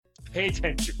Pay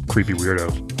attention, creepy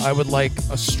weirdo. I would like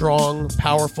a strong,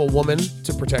 powerful woman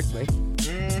to protect me.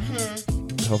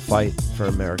 He'll fight for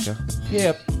America.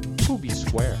 Yep. Poopy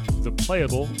square. The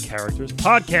Playable Characters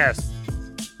Podcast.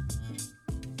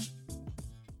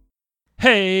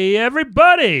 Hey,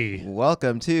 everybody!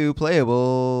 Welcome to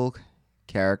Playable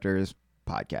Characters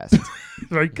Podcast.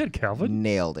 Very good, Calvin.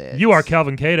 Nailed it. You are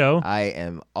Calvin Cato. I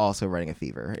am also running a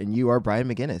fever, and you are Brian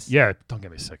McGinnis. Yeah, don't get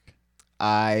me sick.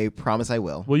 I promise I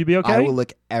will. Will you be okay? I will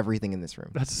lick everything in this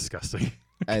room. That's disgusting.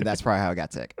 And that's probably how I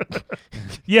got sick.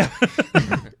 Yeah.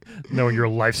 Knowing your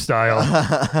lifestyle.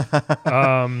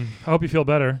 I hope you feel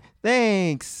better.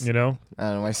 Thanks. You know?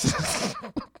 I don't know.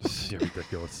 You're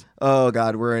ridiculous. Oh,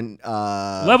 God. We're in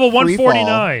level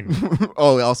 149.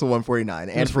 Oh, also 149.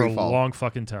 And for a free fall. long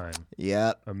fucking time.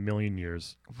 Yep. A million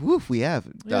years. Woof, we have.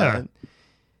 Yeah.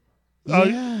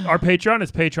 Our Patreon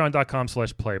is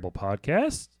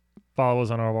patreon.com/playablepodcast. Follow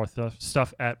us on all of our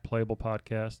stuff at Playable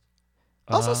Podcast.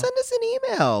 Also, send us an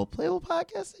email,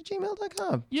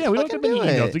 playablepodcast@gmail.com. Yeah, we don't get many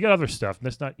emails. We get other stuff.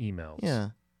 That's not emails.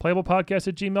 Yeah.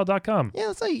 Playablepodcast@gmail.com. Yeah,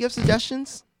 that's all. You have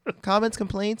suggestions, comments,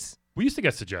 complaints. We used to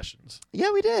get suggestions. Yeah,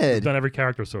 we We've did. done every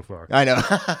character so far. I know.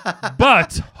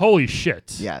 But, holy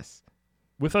shit. Yes.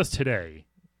 With us today,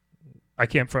 I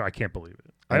can't believe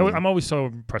it. I'm always so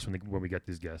impressed when we get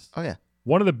these guests. Oh, yeah.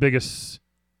 One of the biggest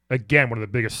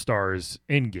stars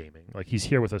in gaming. Like, he's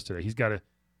here with us today. He's got a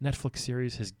Netflix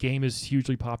series. His game is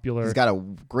hugely popular. He's got a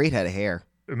great head of hair.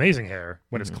 Amazing hair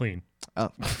when it's clean. Oh.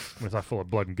 When it's not full of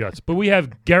blood and guts. But we have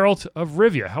Geralt of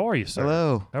Rivia. How are you, sir?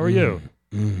 Hello. How are you?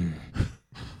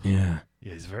 Yeah.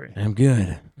 Yeah, he's very... I'm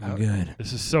good. I'm good.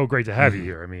 This is so great to have you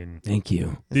here. I mean... Thank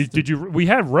you. Did you... We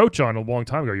had Roach on a long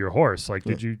time ago, your horse. Like,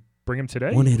 did you bring him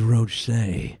today? What did Roach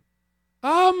say?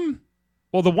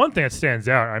 Well, the one thing that stands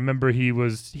out, I remember he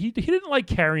didn't like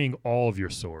carrying all of your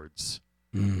swords.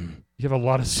 You have a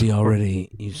lot of swords. See, already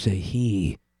you say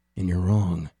he, and you're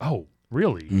wrong. Oh,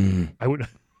 really? I didn't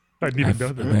even know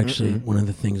that. Actually, one of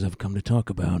the things I've come to talk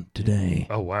about today.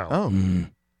 Oh, wow. Oh.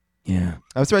 Yeah.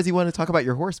 I was surprised you wanted to talk about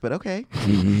your horse, but okay.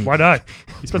 Why not?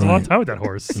 He spends a lot of time with that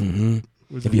horse.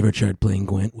 Have you ever tried playing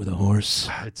Gwent with a horse?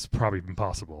 It's probably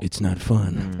impossible. It's not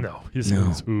fun. No, his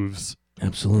hooves.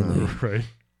 Absolutely. Right.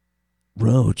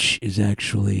 Roach is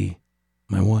actually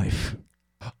my wife.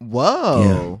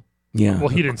 Whoa. Yeah. Well,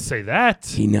 he didn't say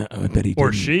that. I bet he didn't.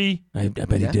 Or she. I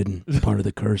bet he didn't. Part of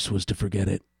the curse was to forget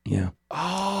it. Yeah.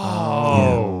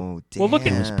 Oh, damn. Well, look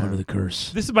It was part of the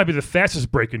curse. This might be the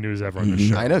fastest breaking news ever on the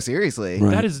show. I know, seriously.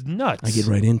 Right. That is nuts. I get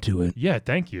right into it. Yeah,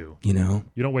 thank you. You know?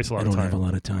 You don't waste a lot I of don't have a time.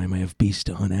 lot of time. I have beasts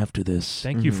to hunt after this.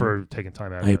 Thank you for taking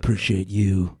time out of I it. appreciate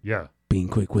you Yeah, being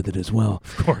quick with it as well.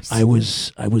 of course. I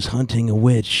was hunting a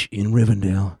witch in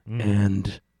Rivendell,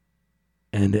 and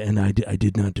I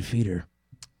did not defeat her,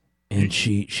 and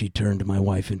she turned my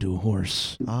wife into a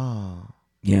horse. Oh.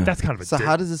 Yeah, That's kind of a So dick.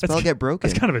 how does the spell get broken?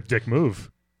 That's kind of a dick move.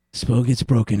 spell gets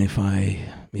broken if I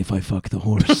fuck the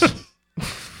horse.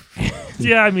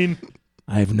 Yeah, I mean,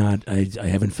 I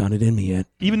haven't found it in me yet.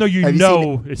 even though you Have you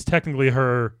know it's technically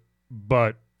her,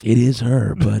 but It is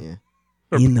her, but Yeah.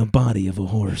 in the body of a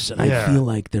horse, and Yeah. I feel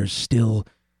like there's still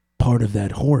part of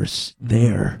that horse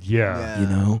there. yeah. You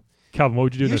know, Calvin, what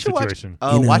would you do in You that should watch- situation?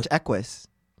 You know- Watch Equus.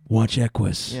 watch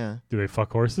Equus. Yeah. Do they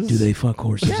fuck horses? Do they fuck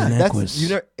horses in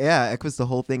Equus? Equus. The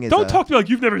whole thing is. Don't talk to me like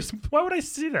you've never. Why would I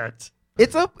see that?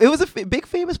 It was a big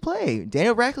famous play.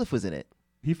 Daniel Radcliffe was in it.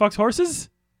 He fucks horses?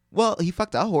 Well, he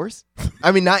fucked a horse.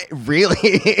 I mean, not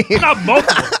really. Not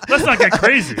multiple. Let's not get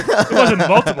crazy. It wasn't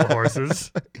multiple horses.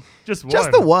 Just one.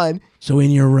 Just the one. So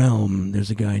in your realm,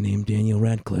 there's a guy named Daniel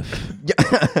Radcliffe.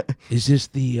 Yeah. Is this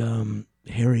the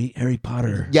Harry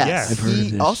Potter? Yes. I've heard of He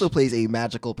this. also plays a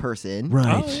magical person.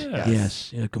 Right. Oh, yeah.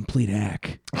 Yes. A complete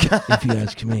hack, if you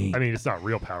ask me. I mean, it's not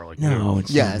real power like no, you.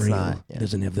 it's Yeah, not it's real. not, It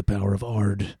doesn't have the power of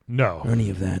Ard No. or any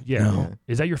of that. Yeah. No.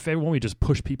 Is that your favorite one? Where you just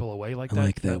push people away like I that?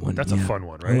 like that one. That's yeah. a fun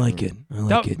one, right? I like it. I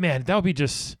like it. Man, that would be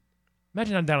just.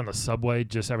 Imagine I'm down on the subway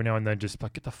just every now and then, just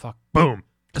like, get the fuck. Boom.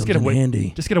 Just Comes get in away.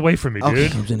 handy. Just get away from me,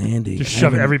 dude. Comes in handy. Just I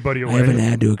shove haven't- everybody away. I haven't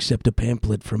had to accept a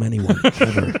pamphlet from anyone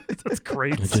ever. That's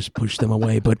great. I just push them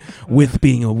away. But with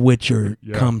being a witcher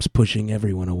Yeah. comes pushing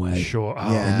everyone away. Sure.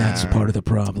 Oh, Yeah. And that's part of the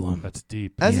problem. That's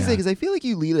deep. I was gonna say Yeah. because I feel like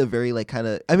you lead a very like kind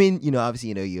of. I mean, obviously,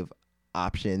 you have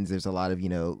options. There's a lot of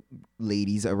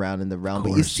ladies around in the realm, but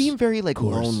you Course. seem very like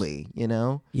Course. lonely.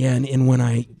 Yeah, and when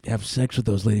I have sex with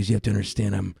those ladies, you have to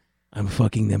understand I'm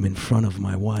fucking them in front of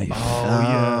my wife. Oh,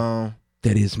 yeah.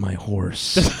 That is my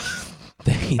horse.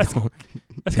 They don't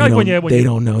That's kind of like when They you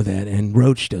don't know that, and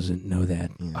Roach doesn't know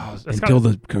that Oh, that's until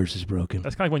kinda, the curse is broken.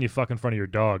 that's kind of like when you fuck in front of your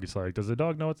dog. It's like, does the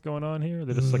dog know what's going on here?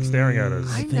 They're just like staring at us.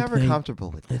 I I'm think never they-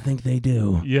 comfortable with I that. think they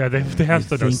do. Yeah, they have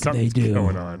to know think something's they do.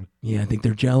 going on. Yeah, I think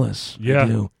they're jealous. Yeah. I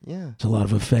do. Yeah. It's a lot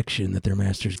of affection that their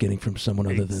master's getting from someone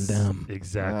other than them.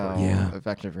 Exactly. Well, Yeah.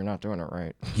 effective if you're not doing it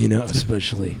right. You know,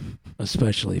 especially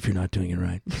if you're not doing it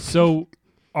right. So,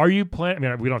 are you planning? I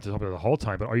mean, we don't have to talk about it the whole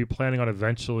time, but are you planning on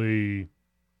eventually?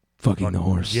 Fucking the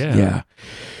horse. Yeah. Yeah.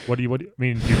 What do you? I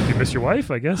mean, do you miss your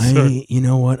wife? I guess. You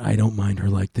know what? I don't mind her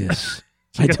like this.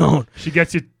 She I gets- don't. She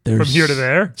gets you from There's- here to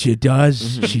there. She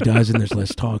does. She does, and there's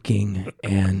less talking.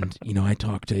 And I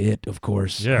talk to it, of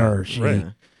course. Yeah, Her. She. right.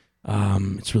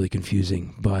 It's really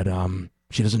confusing, but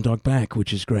she doesn't talk back,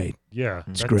 which is great. Yeah,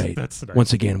 It's great. That's nice.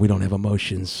 Once again, we don't have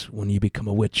emotions when you become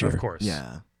a witcher. Of course.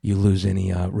 Yeah. You lose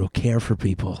any real care for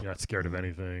people. You're not scared of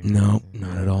anything. No,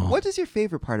 not at all. What is your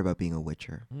favorite part about being a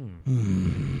witcher?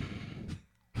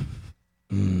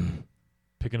 Hmm.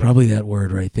 Picking Probably that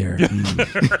word right there.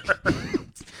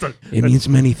 It means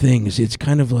many things. It's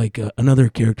kind of like another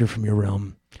character from your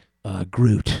realm,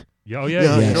 Groot. Yeah, oh yeah,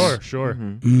 Yes. sure.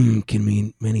 Mhm. Can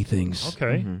mean many things.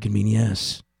 Okay. Mhm. Can mean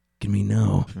yes. Can mean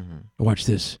no. Mhm. Watch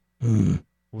this.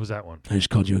 What was that one? I just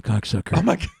called you a cocksucker. Oh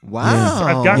my god! Wow.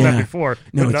 I've gotten Yeah. that before.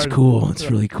 No, but it's not- cool. It's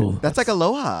really cool. That's like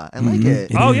aloha. I like Mhm.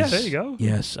 it. It Oh yeah, is. there you go.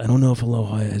 Yes, I don't know if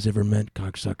aloha has ever meant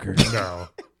cocksucker, No,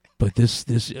 but this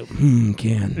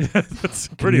can. that's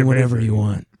Can pretty mean whatever amazing. you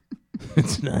want.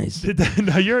 It's nice.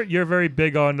 Now you're very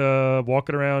big on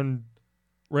walking around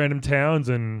random towns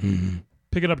and Mhm.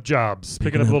 picking up jobs,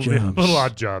 Picking picking up up little, jobs. little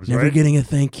odd jobs, Never right? getting a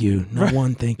thank you. Not Right.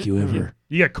 one thank you ever.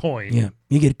 You get coin, Yeah,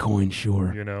 you get coins,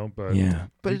 sure. you know, but Yeah,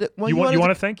 But you want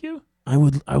to thank you? I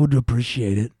would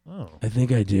appreciate it. Oh, I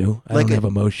think I do. I Like don't a- have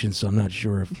emotions, so I'm not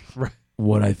sure if Right.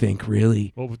 what I think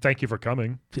really. well, thank you for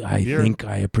coming. I Here. think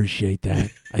I appreciate that.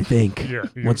 I think. Yeah,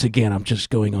 Once again, I'm just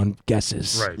going on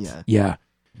guesses. right. Yeah. Yeah.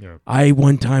 Yeah. I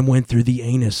one time went through the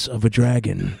anus of a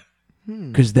dragon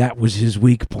because that was his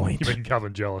weak point. You're making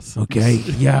Calvin jealous. Okay.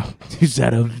 Yeah. Is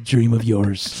that a dream of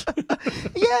yours?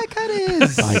 Yeah, it kind of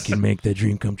is. I can make that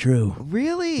dream come true.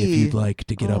 Really? If you'd like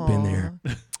to get up in there.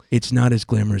 It's not as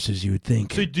glamorous as you would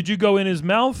think. So did you go in his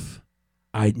mouth?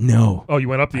 I know. Oh, you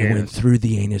went up the I went anus. through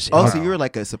the anus. Oh, out, so you were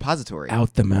like a suppository.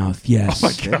 out the mouth. Yes. Oh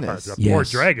my god, Goodness. that poor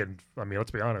Yes. dragon. I mean,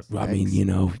 let's be honest. I mean, he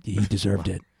deserved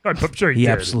it. I'm sure he He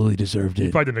did. absolutely deserved He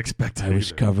it. probably didn't expect it. I was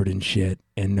either. covered in shit,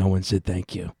 and no one said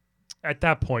thank you. At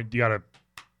that point, you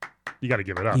gotta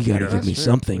give it up. You got to gotta- give me true.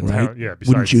 something, the right? town- yeah. Besides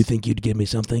Wouldn't you think you'd give me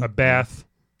something? a bath?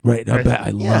 Right. Right. I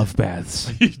Yeah. love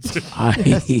baths. you just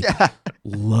I Yeah.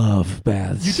 love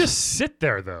baths. sit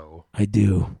there though. I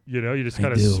do. You know, you just I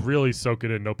kind do. of really soak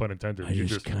it in. No pun intended. I You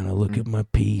just kind of look at my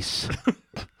piece,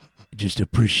 just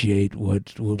appreciate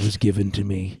what was given to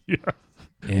me. Yeah.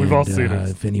 And, We've all seen it.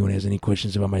 If anyone has any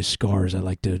questions about my scars, I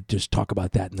like to just talk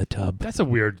about that in the tub. That's a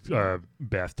weird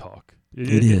bath talk. It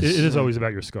is. It is always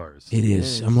about your scars. It is.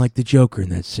 is. I'm like the Joker in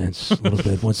that sense, a little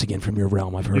bit. Once again, from your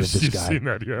realm, I've heard of this You've guy. seen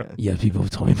that, yeah. Yeah, people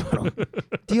have told me about him.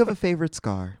 Do you have a favorite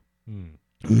scar?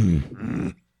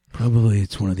 Probably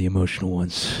it's one of the emotional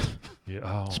ones. Yeah.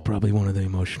 Oh. It's probably one of the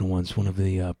emotional ones. One of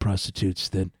the prostitutes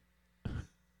that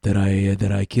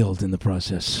I killed in the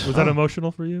process. Was that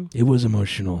emotional for you? It was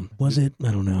emotional. Was it?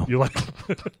 I don't know. You like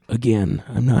Again,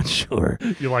 I'm not sure.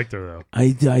 you liked her though.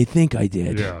 I think I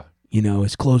did. Yeah.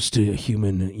 As close to a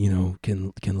human,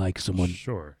 can like someone,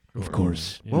 Sure. of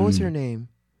course. Yeah. What was her name?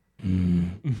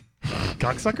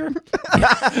 Cocksucker?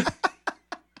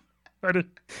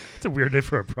 It's a weird name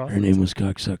for a Her prostitute. name was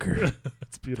Cocksucker.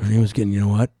 That's Her beautiful. name was getting. You know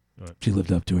what? What? She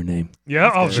lived up to her name.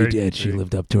 Yeah. Oh, She very- did. She very-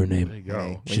 lived up to her There name. you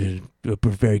go. Hey. She did a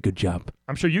very good job.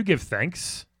 I'm sure you give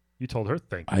thanks. You told her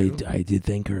thank you. I did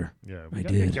thank her. Yeah. I We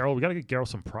gotta get did. Garrel, we gotta get Garrel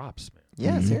some props, man.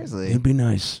 Yeah, Mhm. seriously. It'd be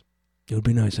nice. It would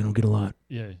be nice. I don't get a lot.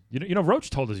 Yeah. You know,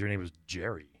 Roach told us your name was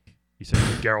Jerry. He said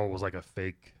Garrel was like a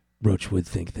fake. Roach would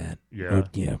think that. Yeah.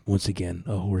 Yeah. Once again,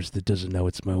 a horse that doesn't know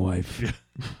it's my wife Yeah.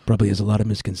 probably has a lot of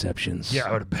misconceptions Yeah,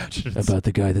 I would imagine. It's- about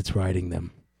the guy that's riding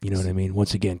them. You know what I mean?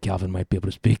 Once again, Calvin might be able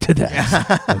to speak to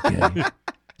that. Okay.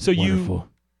 So Wonderful.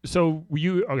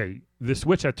 okay, the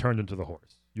switch had turned into the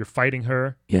horse. You're fighting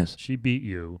her. Yes. She beat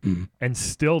you Mm. and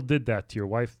still did that to your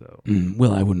wife, though.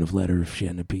 Well, I wouldn't have let her if she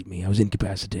hadn't have beat me. I was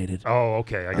incapacitated. Oh,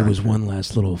 okay. I It got was you. one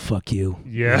last little fuck you.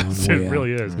 Yes, on the way it out.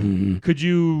 really is. Mhm. Could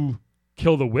you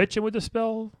kill the witch and with the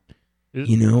spell? I How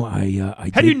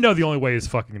do you did know the only way is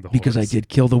fucking the horse? because I did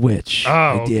kill the witch. Oh,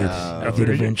 I okay. did. Oh, I okay. did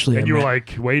eventually. And I you were met-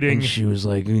 like waiting. and she was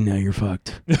like, "Now you're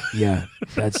fucked." Yeah,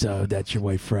 that's your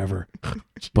wife forever.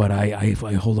 But I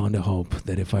hold on to hope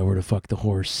that if I were to fuck the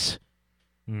horse,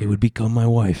 it would become my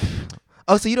wife.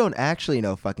 Oh, so you don't actually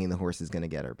know fucking the horse is gonna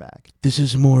get her back? This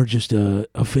is more just a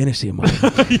fantasy of mine.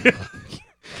 Yeah.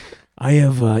 I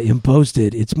have imposed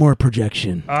it. It's more a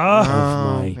projection Ah,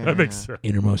 of my okay. that makes sense.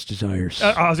 innermost desires.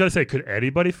 I was gonna say, could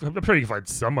anybody? I'm sure you can find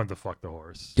someone to fuck the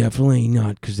horse. Definitely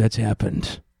not, because that's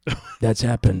happened. That's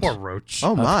happened. Or roach.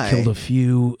 Oh my! I've killed a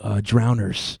few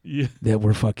drowners Yeah. that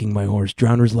were fucking my horse.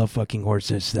 Drowners love fucking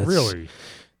horses. That's Really?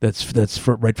 That's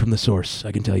right from the source.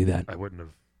 I can tell you that. I wouldn't have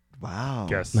Wow.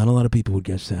 guessed. Not a lot of people would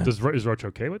guess that. Is Roach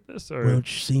okay with this? Or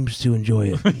Roach seems to enjoy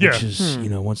it, Yeah. which is,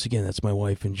 once again, that's my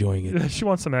wife enjoying it. Yeah, she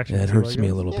wants some action. That too, hurts I me a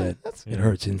guess. little Yeah, bit. that's It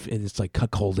hurts, and it's like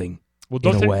cuckolding. Well,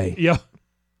 don't in a take, way. Yeah,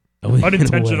 In a way.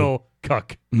 unintentional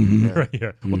cuck. Mhm. Right,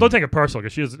 yeah. Well, Mm. don't take it personal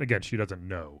because she doesn't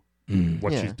know Mm.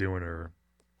 what Yeah. she's doing, or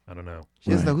I don't know. She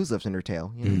doesn't Right. know who's left in her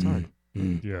tail. You know, it's hard.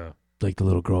 Mm. Yeah. Like the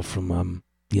little girl from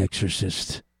The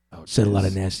Exorcist Oh, said a lot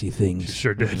of jeez. nasty She things.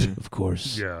 sure did. Of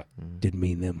course, Yeah. didn't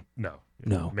mean them. No.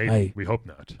 No, Maybe. We hope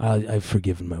not. I've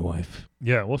forgiven my wife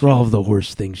Yeah. Well, for all of the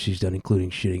worst things she's done, including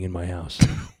shitting in my house.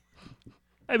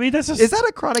 I mean, that's just. Is that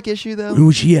a chronic issue though?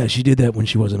 Which, she did that when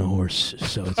she wasn't a horse,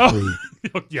 so it's Oh.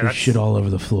 pretty. yeah. She That's, shit all over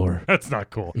the floor. that's not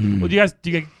cool. Mm. Well, do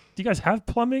you guys have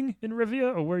plumbing in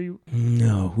Rivia, or where you?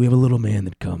 No, we have a little man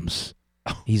that comes.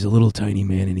 He's a little tiny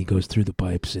man, and he goes through the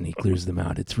pipes and he clears them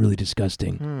out. It's really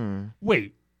disgusting. Hmm.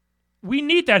 Wait. We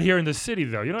need that here in the city,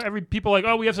 though. You know, every people are like,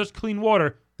 oh, we have such clean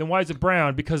water. Then why is it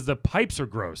brown? Because the pipes are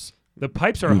gross. The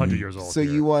pipes are 100 years old. So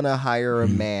here. you want to hire a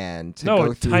man to no,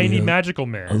 go a through? tiny the- magical A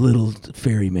man. little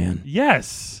fairy man.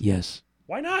 Yes. Yes,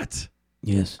 Why not?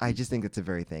 yes. I just think it's a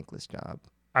very thankless job.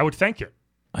 I would thank you.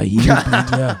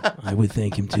 I would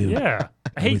thank him too. Yeah.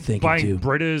 I would hate think him buying too.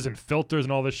 Britas and filters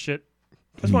and all this shit.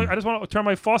 I just want to turn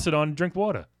my faucet on and drink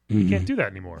water. You Mhm. can't do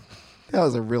that anymore. That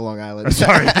was a real Long Island. I'm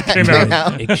sorry. It came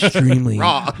out. Extremely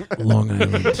Wrong. Long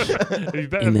Island Have you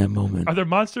been- in that moment. Are there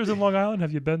monsters in Long Island?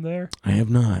 Have you been there? I have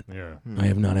not. Yeah. I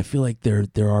have not. I feel like there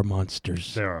are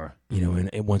monsters. There are. And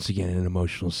once again, in an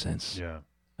emotional sense. Yeah.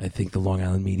 I think the Long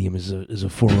Island medium is a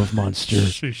form of monster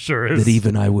She sure is. that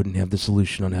even I wouldn't have the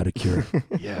solution on how to cure.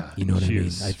 Yeah. You know what I she mean?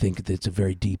 is. I think that it's a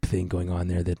very deep thing going on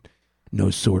there that no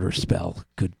sword or spell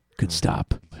could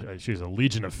stop. She's a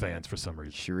legion of fans for some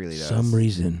reason. She really does. Some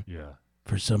reason, Yeah.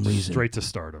 for some reason, Straight to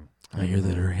stardom. I hear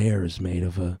that her hair is made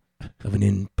of an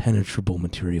impenetrable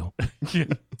material. Yeah.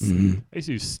 Mhm. I used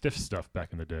to use stiff stuff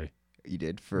back in the day. You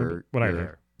did for when I had your-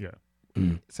 hair. Yeah.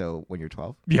 Mm. So when you're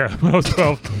 12. Yeah. When I was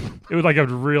 12, it was like I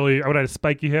would have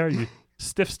spiky hair.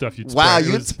 Stiff stuff. You'd Wow, spray. It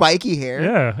you had was- spiky hair.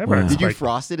 Yeah. I Wow. Did you spiky-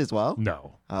 frost it as well?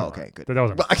 No. Oh, okay, good.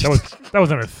 That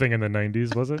wasn't a thing in the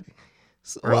 90s, was it?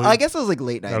 Well, early- I guess it was like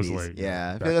late 90s. That was late, yeah. yeah.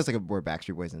 I feel Back- like it was like a more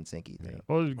Backstreet Boys and Sinky thing.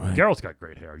 Well, Right. Geralt's got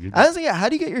great hair. You, I was like, yeah, how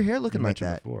do you get your hair you looking like mentioned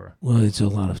that? before. Well, it's a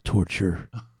lot of torture.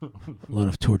 A lot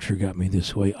of torture got me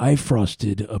this way. I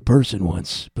frosted a person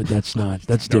once, but that's No,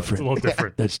 different. It's a little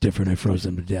different. That's different. I froze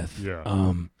them to death.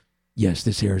 Yeah. Yes,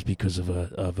 this hair is because of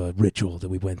a ritual that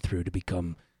we went through to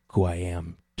become who I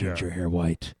am. Turned Yeah. your hair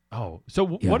white. Oh,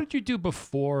 so Yeah. what did you do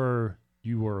before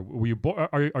you were you born?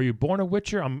 Are you born a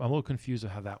Witcher? I'm a little confused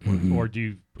of how that works. Mhm. Or do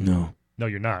you? No, No,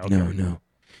 you're not. Okay.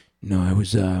 no. I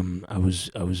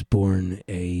was born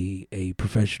a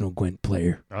professional Gwent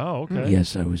player. Oh, okay.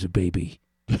 Yes, I was a baby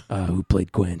who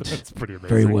played Gwent That's pretty amazing.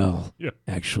 very well. Yeah.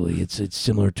 Actually, it's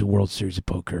similar to World Series of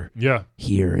Poker Yeah.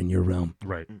 here in your realm.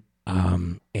 Right.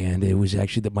 And it was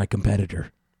actually that my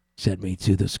competitor sent me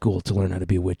to the school to learn how to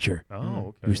be a Witcher. Oh, He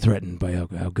okay. was threatened by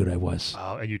how good I was.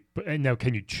 And now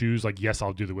can you choose like yes,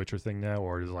 I'll do the Witcher thing now,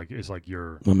 or is it like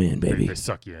you're I'm in, they baby.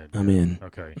 suck you in? I'm in.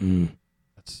 Okay. Mm.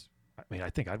 That's. I mean, I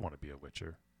think I'd want to be a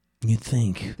Witcher. You'd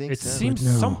think. You think It so?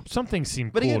 seems no. something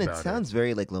seemed But cool again, it about sounds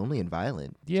very like lonely and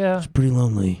violent. Yeah. It's pretty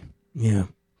lonely. Yeah.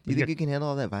 Do you You think you can handle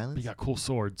all that But violence? you got cool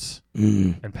swords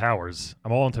Mm. and powers.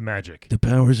 I'm all into magic. The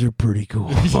powers are pretty cool.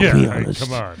 I'll yeah. be Right, honest.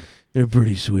 come on. They're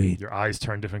pretty sweet. Your eyes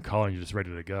turn different color and you're just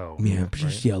ready to go. Yeah, right?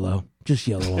 just yellow. Just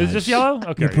yellow Is it eyes. just yellow?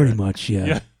 Okay. Yeah, pretty yeah. much, yeah.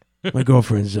 Yeah. My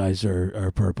girlfriend's eyes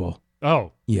are purple.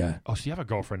 Oh. Yeah. Oh, so you have a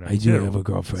girlfriend now I do too. have a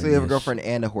girlfriend. So you have a yes. girlfriend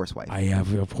and a horsewife. I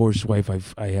have a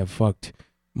horsewife. I have fucked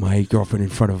my girlfriend in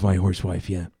front of my horsewife,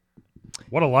 yeah.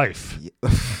 What a life.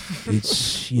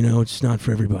 It's it's not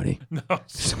for everybody. No,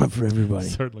 It's not for everybody.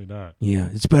 certainly not. Yeah,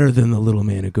 it's better than the little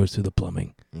man who goes through the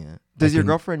plumbing. Yeah. Does your can-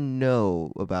 girlfriend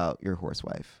know about your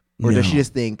horsewife, or does she No.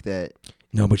 just think that?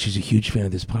 No, but she's a huge fan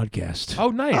of this podcast. Oh,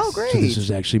 nice. Oh, great. So this is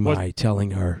actually What- my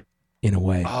telling her in a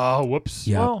way. Oh, whoops.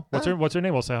 Yeah. Well, what's her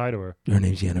name? We'll say hi to her. Her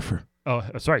name's Yennefer. Oh,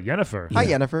 sorry, Yennefer. Hi,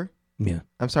 Yeah. Yennefer. Yeah,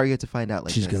 I'm sorry you had to find out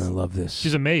like she's this. gonna love this.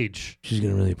 She's a mage, She's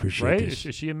gonna really appreciate right? this.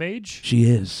 Is she a mage? She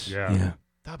is. Yeah. Yeah.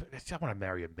 I want to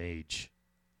marry a mage.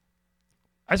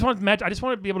 I just want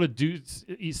to be able to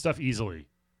eat stuff easily.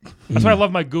 That's why I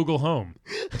love my Google Home.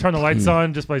 Turn the lights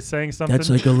on just by saying something. That's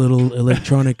like a little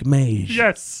electronic mage.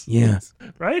 yes. Yeah.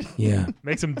 Right? Yeah.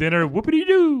 Make some dinner,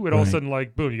 whoopity-doo, and all of a Right. sudden,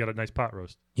 like, boom, you got a nice pot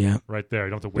roast Yeah. right there. You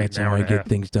don't have to wait That's an how hour I and a get half.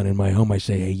 things done in my home. I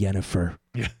say, "Hey, Yennefer,"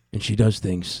 Yeah. and she does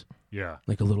things Yeah.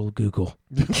 like a little Google.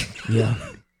 Yeah,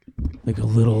 like a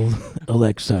little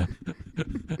Alexa.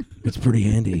 It's pretty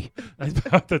handy.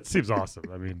 That seems awesome.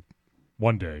 I mean,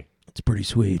 one day It's pretty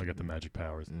sweet. I get the magic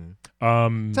powers.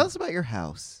 Mm. Tell us about your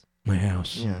house. My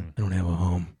house. Yeah. I don't have a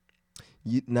home.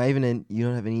 You not even in. You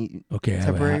don't have any. Okay,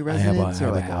 Temporary I have residence or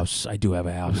a like a- house. I do have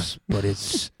a house, but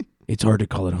it's hard to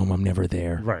call it home. I'm never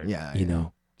there. Right. Yeah. You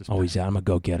know, Just- always out. I'm a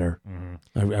go-getter. Mhm.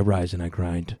 I rise and I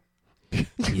grind.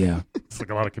 Yeah, It's like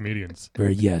a lot of comedians.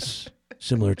 very yes.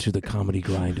 Similar to the comedy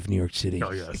grind of New York City.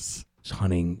 Oh, yes. It's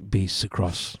hunting beasts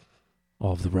across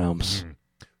all of the realms. Mhm.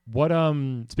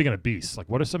 What speaking of beasts, like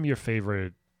what are some of your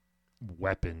favorite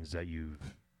weapons that you've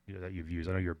used?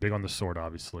 I know you're big on the sword,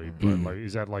 obviously, but Mhm. like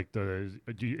is that like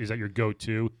is that your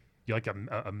go-to? You like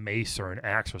a mace or an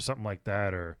axe or something like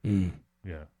that, or Mm.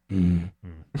 yeah? Mm.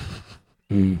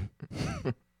 Mm.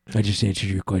 Mm. I just answered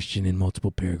your question in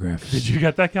multiple paragraphs. Did you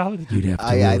get that, Calvin? You'd have to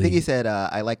Yeah, I really- think he said,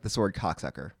 "I like the sword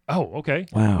cocksucker." Oh, okay.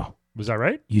 Wow, Was that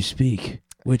right? you speak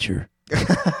Witcher.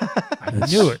 I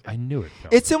That's- knew it. I knew it.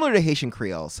 Calvin. It's similar to Haitian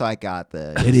Creole, so I got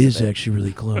the. It is actually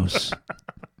really close.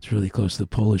 It's really close. The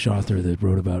Polish author that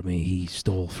wrote about me, he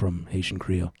stole from Haitian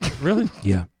Creole. Really?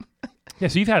 Yeah. Yeah.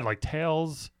 So you've had like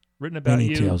tales written about Many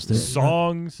you, tales. There's-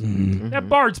 songs. Mhm. That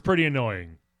bard's pretty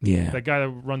annoying. Yeah. That guy that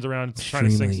runs around trying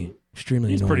to sing. Extremely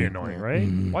He's annoying. pretty annoying, right?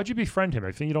 Mhm. Why'd you befriend him?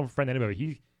 I think you don't befriend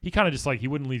anybody. He kind of just like he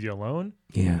wouldn't leave you alone.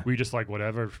 Yeah. Were you just like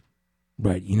whatever?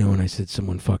 Right. You know when I said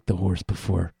someone fucked the horse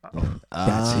before?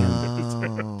 That's him.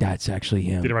 Oh. That's actually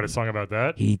him. Did he write a song about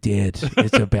that? He did.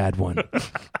 It's a bad one.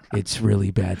 It's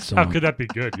really bad song. How could that be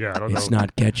good? Yeah, I don't It's know.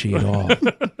 not catchy at all.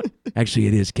 Actually,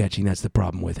 it is catchy. That's the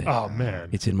problem with it. Oh man,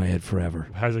 It's in my head forever.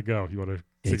 how's it go? You want to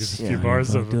sing It's us a few yeah,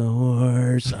 bars I of? fucked a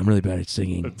horse. I'm really bad at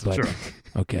singing, That's but true.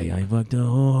 okay. I fucked a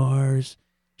horse.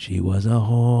 She was a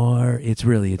whore. It's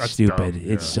That's stupid. dumb, It's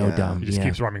yeah. so Yeah. dumb. He just yeah.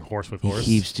 keeps rhyming horse with He horse.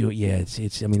 keeps doing. Yeah.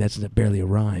 It's. I mean, that's barely a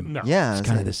rhyme. No, Yeah, It's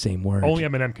kind of the same word. only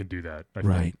Eminem can do that. I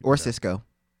think. Right. or Yeah. Cisco.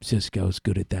 Cisco's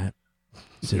good at that.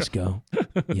 Cisco.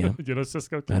 Yeah. You know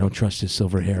Cisco? I don't trust his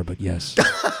silver hair, but yes.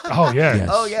 Oh yeah. Yes.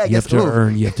 Oh, yeah, I You guess- have to ooh.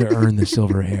 earn. You have to earn the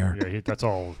silver hair. Yeah, that's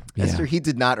all. That's Yeah. true. He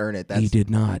did not earn it. That's He did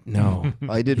not. No.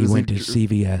 all he did He was went to leave-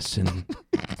 CVS and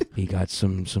he got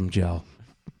some gel.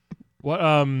 What?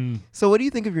 So, what do you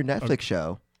think of your Netflix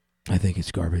show? I think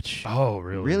it's garbage. Oh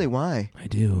really? Really? Why? I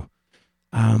do.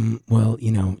 Well,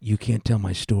 you can't tell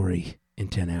my story in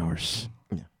 10 hours.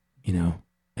 Yeah.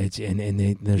 It's there's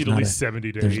Need at not least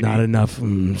 70 to there's 80. not enough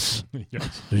ums.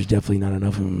 Yes. There's definitely not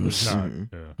enough There's ums. not. Mhm.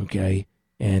 Yeah. Okay?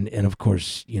 And of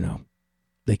course,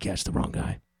 they cast the wrong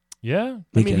guy. Yeah.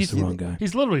 They I mean, cast the wrong guy.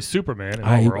 he's literally Superman in all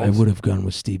I worlds. would have gone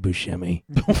with Steve Buscemi.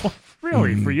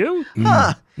 Really? Mm. For you?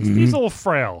 Huh. He's a little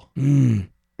frail.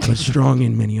 But strong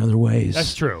in many other ways.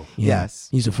 That's true. Yeah. Yes.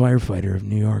 He's a firefighter of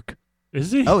New York.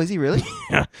 Is he? Oh, is he really?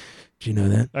 Did you know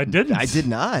that? I didn't. I did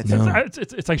not. No.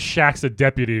 It's like Shaq's a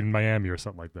deputy in Miami or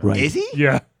something like that. Right. Is he?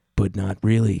 Yeah. But not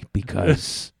really,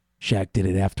 because Shaq did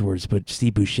it afterwards. But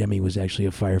Steve Buscemi was actually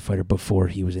a firefighter before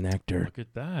he was an actor. Look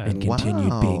at that. And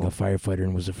continued being Wow. a firefighter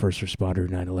and was a first responder in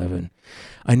 9/11.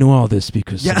 I know all this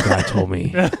because some guy told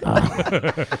me.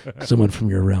 Someone from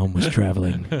your realm was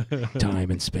traveling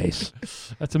time and space.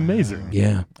 That's amazing.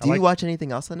 Yeah, Do I you watch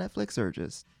anything else on Netflix or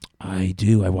just? I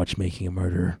do. I watch Making a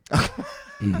Murder.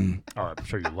 hmm Oh, I'm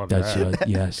sure you love That's that.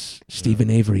 yes. Stephen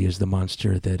Avery is the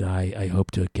monster that I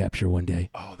hope to capture one day.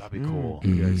 Oh, that'd be cool.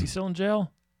 Mm. Yeah. Is he still in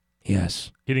jail?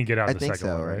 Yes, He didn't get out I in the think second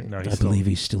so, one, right? right? No, I he's still. believe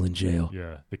he's still in jail.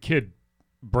 Yeah. The kid,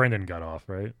 Brendan, got off,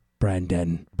 right?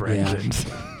 Brandon. Brandon.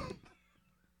 Yeah.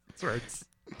 That's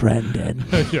right. Brandon.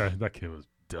 Yeah, that kid was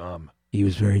dumb. He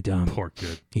was very dumb. Poor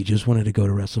kid. He just wanted to go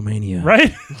to WrestleMania.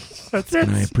 Right? That's it.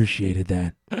 And I appreciated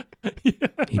that. Yeah.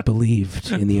 He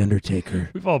believed in The Undertaker.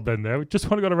 We've all been there. We just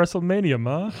want to go to WrestleMania,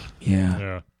 Ma. Yeah,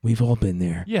 Yeah. we've all been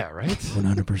there. Yeah, right?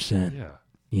 100%. Yeah.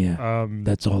 Yeah, Um,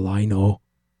 that's all I know.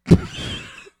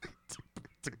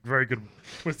 It's a very good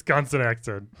Wisconsin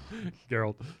accent,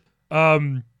 Gerald.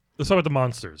 Let's talk about the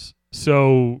monsters.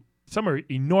 So some are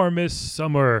enormous,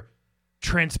 some are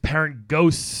transparent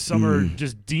ghosts, some are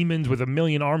just demons with a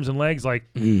million arms and legs.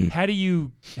 Like, Mm. how do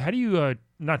you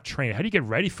not train? How do you get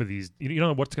ready for these? You don't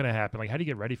know what's going to happen. Like, how do you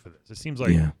get ready for this? It seems like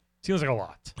Yeah, a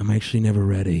lot. I'm actually never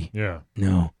ready. Yeah.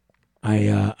 No,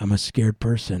 I'm a scared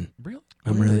person.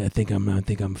 Really? I think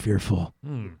I'm fearful.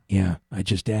 Hmm. Yeah, I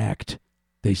just act.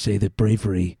 They say that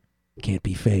bravery can't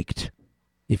be faked.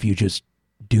 If you just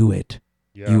do it,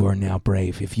 Yeah. You are now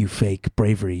brave. If you fake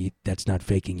bravery, that's not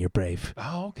faking. You're brave.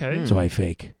 Oh, okay. Hmm. So I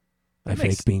fake. I That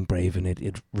makes- fake being brave, and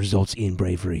it results in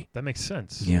bravery. That makes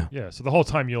sense. Yeah. Yeah. So the whole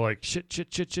time you're like shit,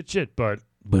 but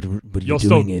But You'll you're still-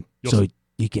 doing it, you'll so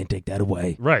you can't take that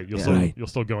away. right, Yeah. Right. you'll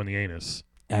still go in the anus.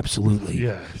 Absolutely.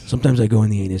 Yeah. Sometimes I go in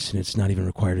the anus, and it's not even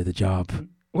required of the job.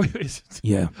 Wait,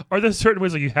 Yeah. are there certain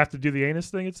ways like you have to do the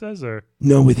anus thing? It says, or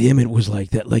No, with him it was like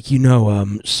that. Like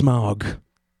Smaug,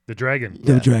 the dragon?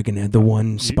 the Yeah. dragon had the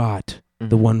one spot,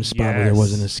 the one spot where there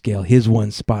wasn't a Yes. scale. His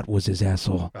one spot was his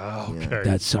asshole. Oh, Yeah. okay.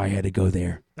 That's I had to go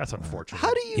there. That's unfortunate.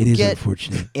 How do you It is get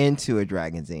unfortunate. into a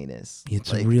dragon's anus?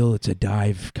 It's Like, it's a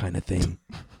dive kind of thing.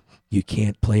 You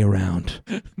can't play around.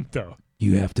 No.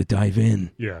 You have to dive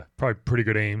in. Yeah. Probably pretty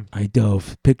good aim. I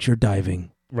dove. Picture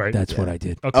diving. Right. That's Yeah. what I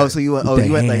did. okay. Oh, so you went. Oh, The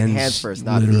you went like hands first,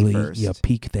 not literally, feet first. Yeah,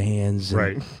 peek the hands. And,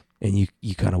 right. And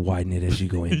you kind of widen it as you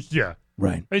go in. Yeah.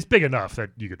 Right. It's big enough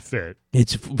that you could fit.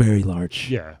 It's very large.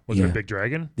 Yeah. Was it Yeah. a big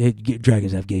dragon?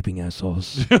 Dragons have gaping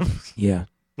assholes. Yeah.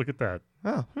 Look at that.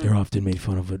 Oh, They're often made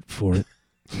fun of it for it.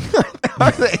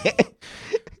 Are they?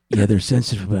 Yeah, they're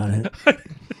sensitive about it.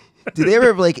 Do they ever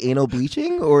have like anal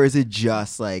bleaching, or is it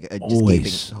just like a just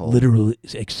Always, gaping hole? literally,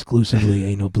 exclusively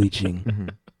anal bleaching. Mhm.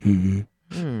 hmm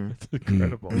Hmm. It's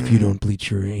incredible. If you don't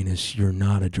bleach your anus, you're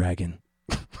not a dragon.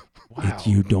 Wow.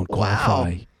 You don't Wow.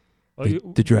 qualify. Oh,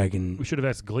 The dragon. we should have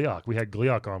asked Gliok. We had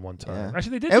Gliok on one time. Yeah.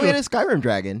 Actually, they did. And do we had a- a Skyrim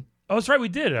dragon. oh, that's right. We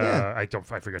did. Yeah. I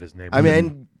forgot his name. I mean, I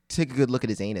didn't take a good look at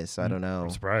his anus, so I don't know. I'm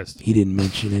surprised. He didn't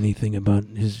mention anything about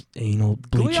his anal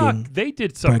bleaching. Gliok, they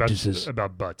did something practices.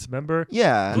 about butts. Remember?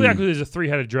 Yeah. Gliok is a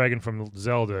three-headed dragon from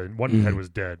Zelda, and one Mm. head was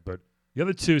dead, but the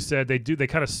other two said they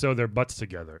kind of sew their butts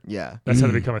together. Yeah. That's how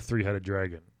they Mm. become a three-headed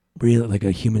dragon. Really, like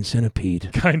a human centipede.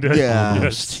 Kind of. Yeah.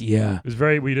 Almost. Yeah. It was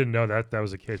very. We didn't know that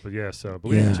was the case, but yeah. So, but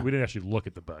we didn't Yeah. actually, we didn't actually look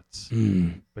at the butts.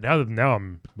 Mm. But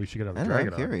we should get I another don't know. dragon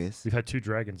I'm on. curious. We've had two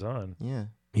dragons on. Yeah.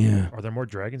 Yeah. Are there more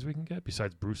dragons we can get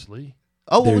besides Bruce Lee?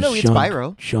 Oh, well, There's no, it's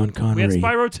Spyro. Sean We had Connery.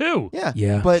 Spyro too. Yeah.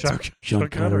 Yeah. But Sean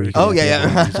Connery. Oh,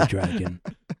 yeah. He's a dragon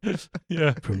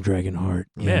Yeah. from Dragonheart.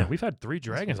 Man, Yeah. we've had three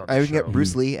dragons on I the we can show. get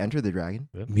Bruce Lee, Enter the Dragon.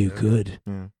 Yep, You there. could.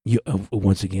 Yeah. You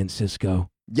once again, Cisco.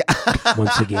 Yeah.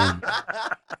 Once again.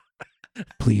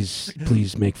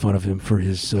 Please make fun of him for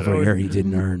his silver always- hair he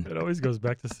didn't earn. It always goes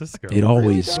back to Cisco. It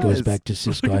always does. goes back to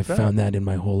Cisco. Look at I've that. found that in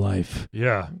my whole life.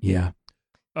 Yeah. Yeah.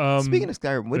 Speaking of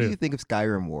Skyrim, what do yeah. you think of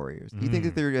Skyrim warriors? Do you think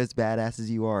that Mm. they're as badass as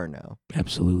you are now?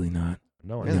 Absolutely not.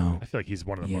 No, Really? No. I feel like he's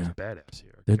one of the Yeah. most badass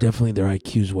here. They're definitely their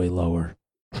IQ's way lower.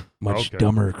 Much Okay.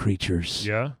 dumber creatures.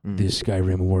 Yeah. Mm. The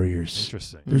Skyrim warriors.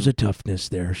 Interesting. There's a toughness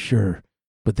there, sure,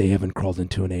 but they haven't crawled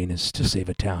into an anus to save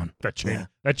a town. Yeah.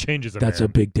 That changes a That's a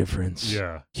man. big difference.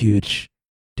 Yeah. Huge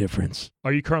difference.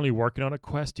 Are you currently working on a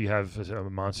quest? Do you have a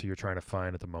monster you're trying to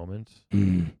find at the moment?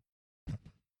 Mm.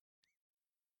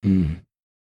 Mm.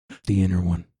 The inner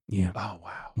one. Yeah. Oh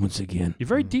wow. Once again, You're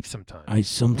very Mm. deep sometimes. I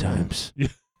sometimes, Yeah.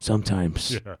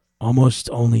 sometimes, Yeah. almost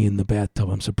only in the bathtub.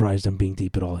 I'm surprised I'm being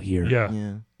deep at all here. Yeah.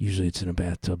 Yeah. Usually it's in a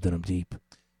bathtub that I'm deep.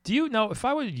 Do you know if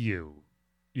I were you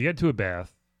get into a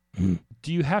bath, Mm.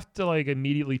 do you have to like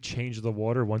immediately change the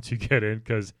water once you get in?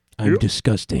 Because I'm You're-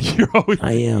 disgusting. you're always,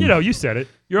 I am. you know, you said it.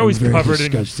 You're I'm always very covered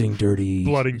disgusting, dirty,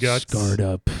 blood and guts. scarred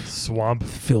up, in swamp.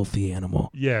 filthy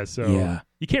animal. Yeah. So Yeah.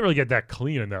 you can't really get that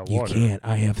clean in that You water. can't.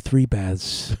 I have 3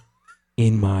 baths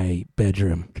in my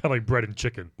bedroom. Kind of like bread and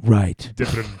chicken. Right. Dip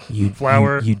it in You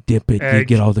flour, You dip it. You egg.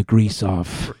 get all the grease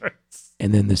off, right.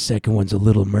 and then the second one's a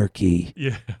little murky,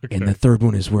 Yeah. Okay. and the third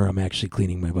one is where I'm actually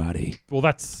cleaning my body. well,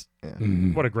 that's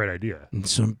Mm. what a great idea. And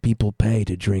some people pay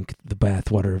to drink the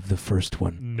bath water of the first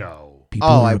one. No. People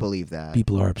Oh, are, I believe that.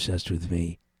 people are obsessed with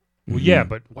me. Well, yeah, Mhm.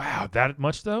 but wow, that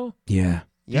much though? Yeah,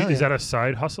 Yeah, Is yeah. that a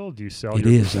side hustle? Do you sell? it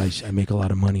your... is. I make a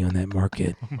lot of money on that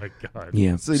market. Oh my god.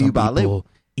 Yeah. So do some you buy people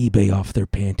eBay off their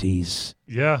panties.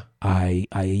 Yeah. I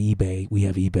eBay. We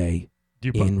have eBay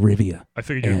Do you? in Rivia. I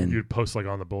figured and- you'd post like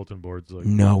on the bulletin boards. Like,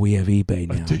 No, we have eBay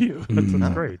oh, now. do you? That's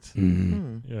Mm. great. Mhm.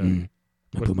 Hmm. Yeah. Mm.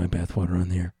 I What- put my bath water on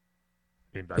there.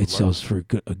 I mean, I It love sells for a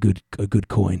good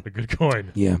coin. a good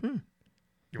coin. Yeah.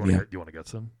 You want to Yeah. get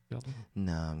some? Sheldon?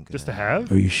 No, I'm good. Just to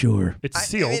have? Are you sure? It's I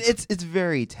sealed. mean, it's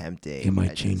very tempting. It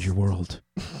might I change just- your world.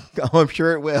 Oh, I'm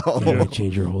sure it will. It might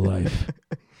change your whole life.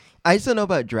 I just don't know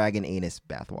about dragon anus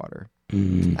bathwater.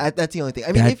 Mm. That's the only thing. I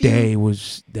mean, That if you, day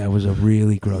was a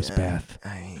really gross Yeah, bath.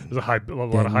 I mean, There's a lot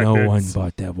That of high no bids. one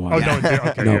bought that Oh, water. no,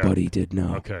 okay, Nobody did.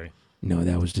 No, Okay. no,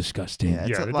 that was disgusting. yeah, it's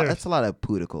Yeah, a but lot, there's- that's a lot of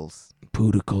pooticles.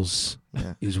 Pooticles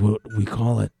Yeah. is what we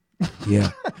call it.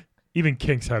 Yeah. Even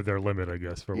kinks have their limit, I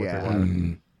guess, for what Yeah. they want.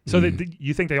 Mm. So Mm.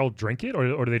 you think they all drink it,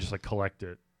 or do they just like collect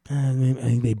it? I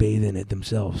think they bathe in it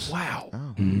themselves. Wow.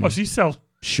 Oh. Mm. Oh, so you sell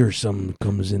sure, some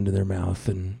comes into their mouth,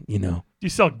 and Do you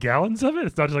sell gallons of it?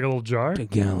 It's not just like a little jar.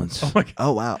 gallons. Oh my god!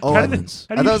 Oh wow. Oh, Gallons.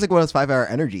 I thought it was like one of those 5-hour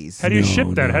energies. How do you No, ship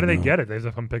that? no, How do they no. get it? They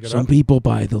just come pick it Some up. people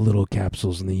buy the little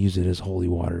capsules and they use it as holy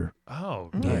water. Oh,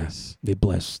 Yeah. nice. They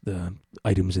bless the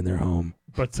items in their home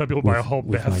But some people buy a with, whole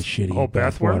with bath, my shitty whole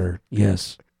bath worth? water.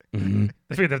 Yes. Hmm.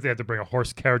 They figure that they have to bring a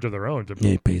horse carriage of their own to.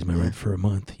 Yeah, it pays my rent for a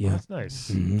month. Oh, Yeah. that's nice.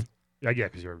 Hmm. Yeah,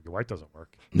 because your wife doesn't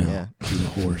work No, Yeah. she's a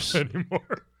horse.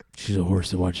 anymore. She's a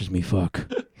horse that watches me fuck.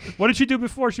 What did she do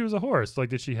before she was a horse? Like,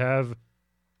 did she have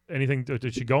anything?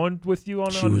 Did she go in with you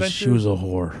on She an was adventure? she was a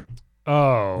whore.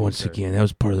 Oh, Once okay. again, that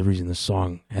was part of the reason the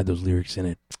song had those lyrics in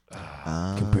it,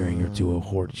 Ah, comparing her to a Oh.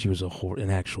 whore. She was a whore,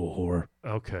 an actual whore.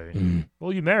 okay. Mm.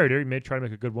 Well, you married her. You may try to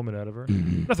make a good woman out of her.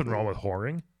 Mhm. Nothing wrong with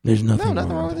whoring. There's nothing,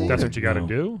 nothing wrong with it whore. That's what you got to No.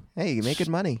 do. Hey, you make good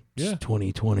money. Yeah. It's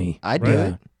 2020. I'd do Right.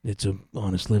 it. It's a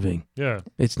honest living. Yeah.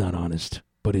 It's not honest,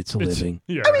 but it's a living.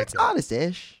 Yeah. I mean, it's okay.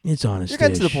 honest-ish. It's honest. You're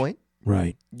getting to the point.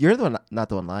 Right. You're the one, not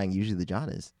the one lying. Usually the John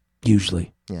is.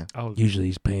 Usually. Oh, Usually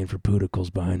he's paying for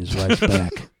pooticles behind his wife's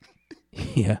back.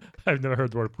 Yeah. I've never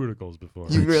heard the word pooticles before.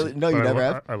 You really? No, you But never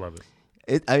have. I love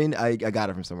it. I mean, I got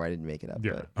it from somewhere. I didn't make it up.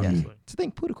 Yeah, but, obviously. It's a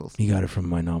thing. Pooticles. He got it from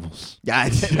my novels. Yeah.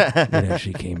 It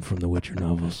actually came from the Witcher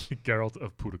novels. Geralt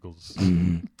of Pooticles.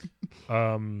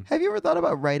 Mhm. Have you ever thought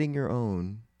about writing your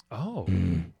own? Oh,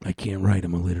 I can't write.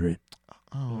 I'm illiterate.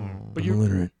 Oh. But I'm you-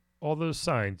 illiterate. all those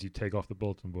signs you take off the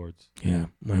bulletin boards. Yeah.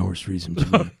 My horse reads them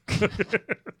to me.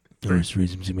 My horse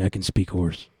reads them to me. I can speak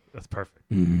horse. That's perfect.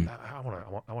 Mhm.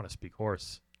 I want to speak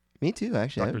horse. Me too,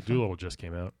 actually. Dr. Doolittle just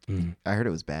came out. Mhm. I heard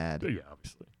it was bad. Yeah,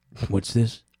 obviously. What's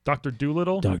this? Dr.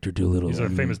 Doolittle. Dr. Doolittle. He's a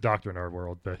Mhm. famous doctor in our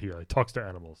world that he talks to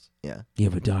animals. You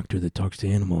have a doctor that talks to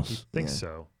He animals. thinks Yeah.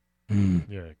 so. Mm.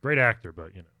 Yeah, great actor,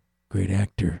 but Great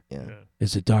actor. Yeah. yeah.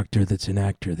 It's a doctor that's an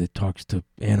actor that talks to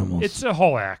animals. It's a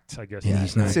whole act, I guess. And Yeah.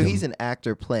 he's not So them. he's an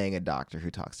actor playing a doctor who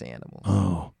talks to animals.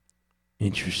 Oh, I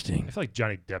interesting. feel like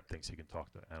Johnny Depp thinks he can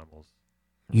talk to animals.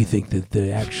 You think that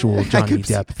the actual I Johnny could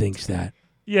see- Depp thinks that?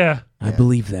 Yeah, I Yeah.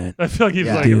 believe that. I feel like he's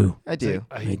Yeah. I like, do. I do.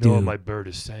 I I know do. what my bird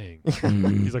is saying.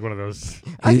 Mhm. He's like one of those.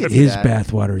 I could see His that.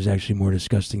 bathwater is actually more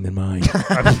disgusting than mine.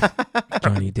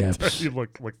 Johnny he Depp's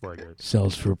looks like it.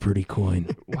 sells for a pretty coin.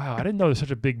 Wow, I didn't know there's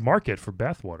such a big market for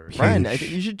bathwater. Brian, I Huge.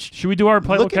 think you should Should we do our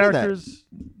playable Look into that. characters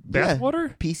Yeah.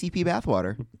 bathwater? PCP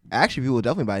bathwater. Actually, people will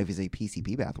definitely buy it if you say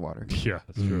PCP bathwater. Yeah,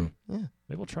 that's true. Yeah.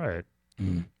 Maybe we'll try it.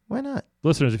 Mm. Why not?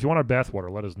 Listeners, if you want our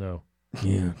bathwater, let us know.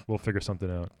 Yeah, We'll figure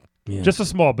something out. yeah. Just a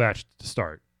small batch to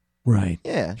start. right.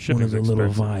 Yeah. One Shipping's of the little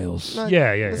expensive. vials. Not-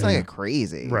 Yeah. It's yeah. not like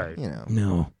crazy. Right. You know.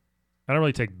 No. I don't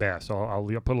really take baths, so I'll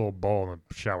put a little bowl on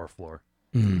the shower floor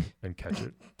Mm. and catch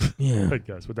it. Yeah, I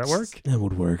guess. Would that work? that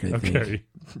would work. I think. Okay.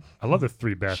 I love the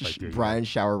 3 bath idea. Brian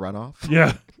shower runoff.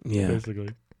 Yeah, Yeah, basically.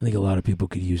 I think a lot of people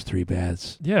could use 3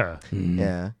 baths. Yeah, Mm.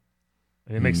 Yeah.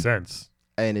 and it makes Mm. sense.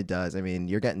 And it does. I mean,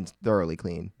 you're getting thoroughly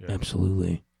clean. Yeah.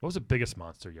 Absolutely. What was the biggest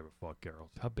monster you ever fought, Geralt?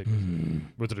 How big was it? Mm.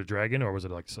 Was it a dragon or was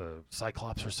it like a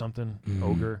cyclops or something? Mm.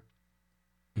 Ogre?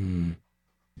 Mm.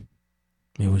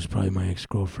 It was probably my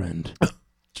ex-girlfriend.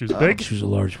 She was big? She was a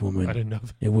large I woman. didn't know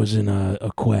that. It wasn't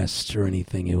a quest or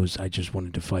anything. It was I just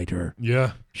wanted to fight her.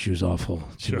 Yeah. She was awful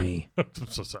to Sure. me. I'm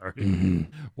so sorry. Hmm.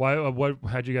 Why?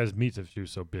 How'd you guys meet if she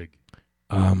was so big?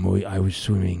 I was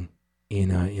swimming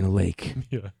in a lake,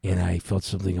 Yeah. and I felt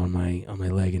something on my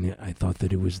leg, and I thought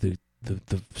that it was the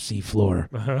sea floor.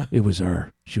 Uh-huh. It was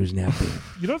her. She was napping.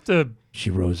 You don't have to. She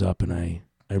rose up, and I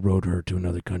rode her to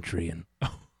another country, and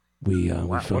we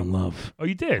Wow. fell in love. Oh,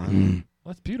 you did? Mm.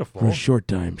 That's beautiful. For a short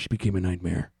time, she became a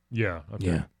nightmare. Yeah. Okay.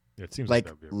 Yeah, It seems Like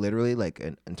that would be- literally, like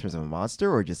in terms of a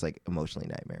monster, or just like emotionally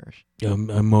nightmarish.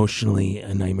 Emotionally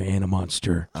a nightmare and a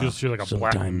monster. She was like a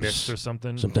black sometimes- mist or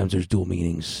something. Sometimes there's dual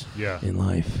meanings Yeah. in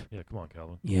life. Yeah. Come on,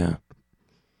 Calvin. Yeah,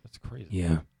 That's crazy.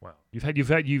 yeah. Wow.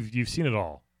 You've seen it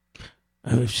all.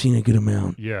 I've seen a good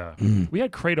amount. Yeah. Mm. We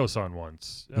had Kratos on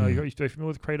once. Mm. You familiar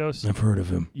with Kratos? I've heard of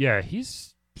him. Yeah,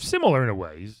 he's similar in a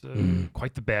way. He's Mm.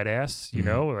 quite the badass, you Mm.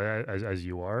 know, as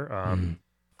you are. Mm.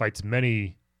 Fights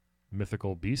many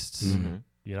mythical beasts. Mm.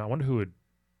 You know, I wonder who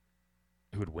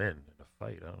would win in a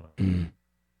fight. I don't know. Mm.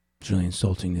 It's really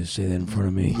insulting to say that in front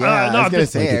of me. Yeah, no, I I'm was gonna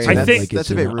just- say. I I think- that's, like that's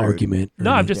it's a bit an rude. argument. or No,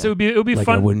 I'm anything. just it would be like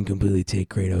I fun. wouldn't completely take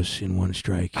Kratos in one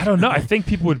strike. I don't know. I think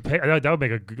people would pay. That would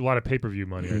make a lot of pay per view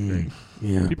money. I think Mm.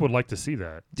 Yeah. people would like to see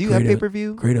that. Do you have Kratos- pay per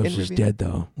view? Kratos is dead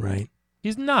though, right?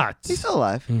 He's not. He's still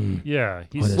alive. Mm. Yeah,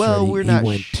 Oh, that's Well, right. we're He not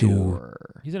went to sure.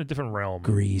 he's in a different realm.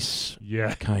 Greece,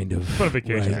 Yeah, kind of. on a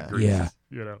vacation right? in Greece. Yeah.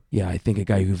 You know. Yeah, I think a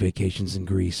guy who vacations in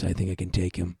Greece, I think I can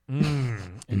take him.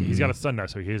 And he's got a son now,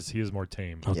 so he is more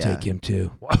tame. I'll Yeah. take him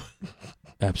too. Wow.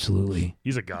 Absolutely.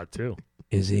 He's a god too.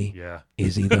 Is he? Yeah.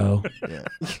 Is he though? Yeah.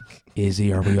 Is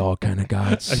he? Are we all kind of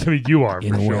gods? I mean, you are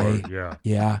In for a sure. way. Yeah.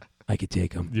 Yeah, I could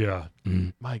take him. Yeah.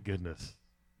 Mm. My goodness.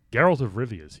 Geralt of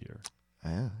Rivia is here.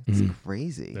 Yeah, it's Mm.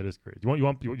 crazy. That is crazy. You like to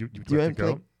want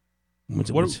go? to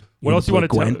What else you want to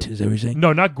Gwent, tell? Is that what you're saying?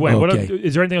 No, not Gwen. What Okay.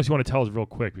 is there anything else you want to tell us real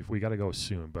quick before we got to go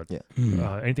soon? But Yeah.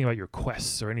 Mm. anything about your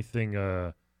quests or anything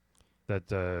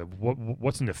that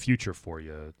what's in the future for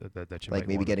you that you like might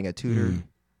maybe wanna- getting a tutor. Mm.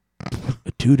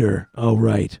 A tutor. Oh,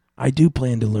 right. I do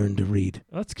plan to learn to read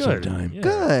That's good. sometime. Yeah.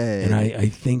 Good. And I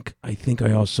think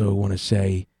I also want to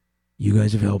say, you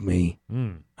guys have helped me.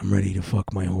 Mm. I'm ready to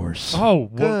fuck my horse. Oh,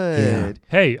 well, Good.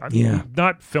 hey, Yeah.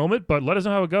 not film it, but let us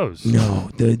know how it goes. No,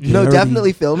 No,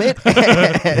 definitely film it.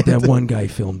 That one guy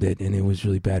filmed it, and it was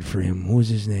really bad for him. What was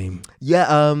his name? Yeah.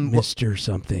 Well, Mister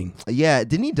something. yeah.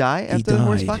 Didn't he die He after died. the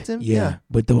horse fucked him? Yeah,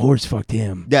 but the horse fucked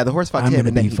him. Yeah, the horse fucked I'm him, gonna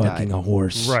and then be he fucking died. a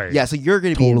horse. Right. Yeah. So you're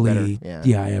gonna be Totally. better.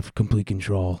 Yeah, I have complete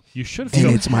control, You should and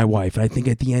film. it's my wife. I think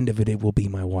at the end of it, it will be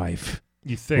my wife.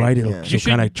 You think Right? It'll Yeah. You she'll should-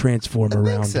 kind of transform I think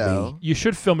around so. me. you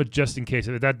should film it just in case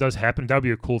if that does happen. That would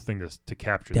be a cool thing to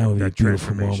capture. That would be a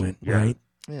beautiful transformation. moment, Yeah. right?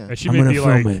 Yeah. And she I'm may gonna be film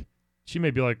like, it. she may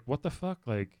be like, what the fuck?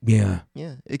 Like, Yeah.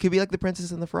 Yeah. It could be like the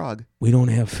Princess and the Frog. We don't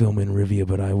have film in Rivia,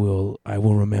 but I will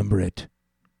remember it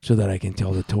so that I can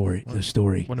tell the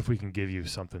story. what if we can give you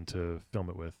something to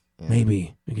film it with? Yeah.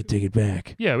 Maybe we could take it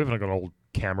back. Yeah, we have like an old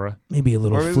camera. Maybe a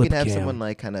little Or maybe we flip can have cam. someone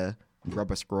like kind of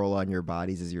rub a scroll on your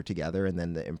bodies as you're together, and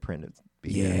then the imprint would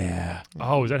be. Yeah.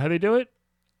 Oh, is that how they do it?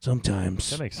 Sometimes.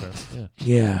 That makes sense. Yeah,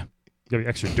 Yeah. gotta be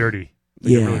extra dirty.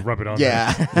 You can really Yeah. rub it on. there.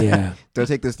 Yeah. Yeah. Don't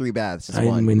take those 3 baths. Just I'm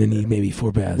one. gonna need maybe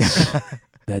 4 baths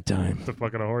that time. The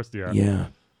fucking horse. Yeah. Yeah.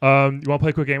 You want to play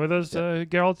a quick game with us,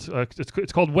 Geralt?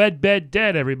 It's called Wed, Bed,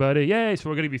 Dead, everybody. Yay. So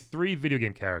we're going to give you 3 video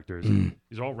game characters. Mm.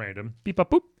 These are all random. Beep,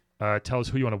 up, boop. Tell us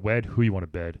who you want to wed, who you want to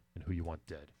bed, and who you want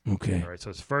dead. Okay. All right,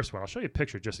 so this first one, I'll show you a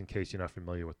picture just in case you're not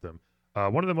familiar with them.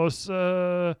 One of the most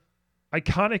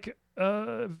iconic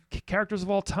characters of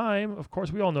all time. Of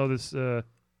course, we all know this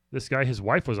this guy. His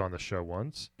wife was on the show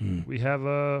once. Mm. We have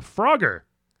Frogger.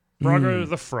 Frogger Mm.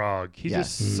 the Frog. He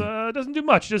Yes. just doesn't do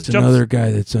much. Just It's jumps. another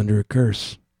guy that's under a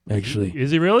curse, actually.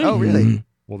 Is he really? Oh, really? Mhm.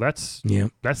 Well, Yeah.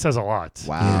 that says a lot.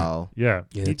 Wow. Yeah.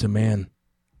 Yeah, that's a man.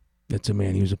 That's a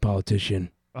man. He was a politician.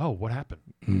 Oh, what happened?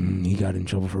 He got in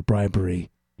trouble for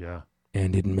bribery Yeah.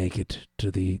 and didn't make it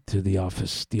to the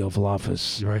office, the Oval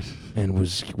Office, You're right. and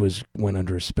went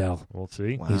under a spell. We'll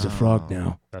see. Wow. He's a frog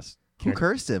now. That's Who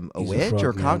cursed him? A He's witch frog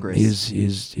or now. Congress?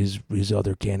 His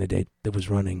other candidate that was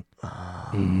running. Oh,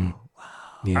 Mhm. wow.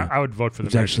 Yeah, I would vote for it the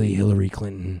was actually Hillary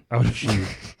Clinton. I would, She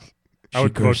I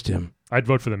would cursed him. I'd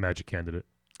vote for the magic candidate.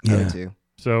 I would Yeah. too.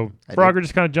 So I Frogger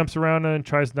just kind of jumps around and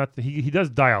tries not to. He does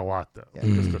die a lot though. Yeah.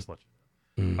 Just let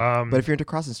Mm. you. But if you're into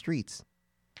crossing streets,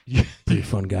 Pretty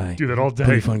fun guy. do that all day.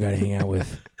 Pretty fun guy to hang out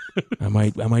with. I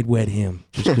might wed him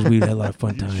just because we had a lot of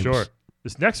fun times. Sure.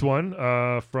 This next one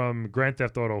from Grand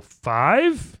Theft Auto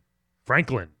 5,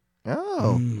 Franklin.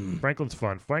 oh, Mm. Franklin's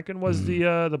fun. Franklin was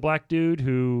the black dude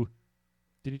who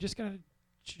did he just get out of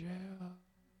jail?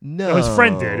 no, his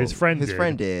friend did. His friend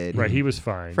did. Right, he was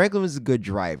fine. Franklin was a good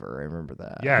driver. I remember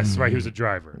that. Yes, right. He was a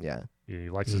driver. Yeah. He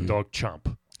likes his Mm. dog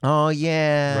Chump. Oh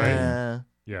yeah.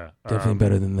 Yeah. Definitely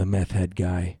better than the meth head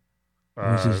guy.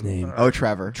 What was his name? Oh,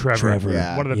 Trevor. Trevor.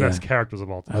 Yeah. One of the Yeah. best characters of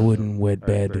all time. I wouldn't wed I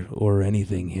bed agree. or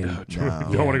anything him. No, Trevor.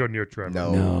 No. Don't want to go near Trevor.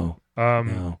 No. No,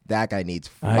 No. That guy needs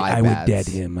 5 I would baths. dead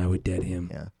him. I would dead him.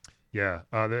 Yeah.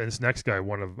 Yeah. This next guy,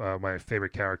 one of my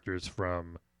favorite characters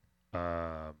from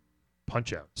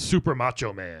Punch Out, Super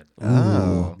Macho Man.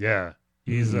 Oh. Yeah.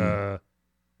 He's not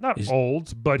He's-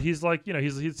 old, but he's like,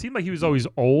 he seemed like he was always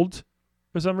old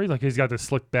for some reason. Like he's got this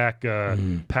slick back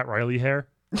Mm. Pat Riley hair.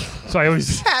 So I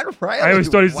always Pat Riley. I always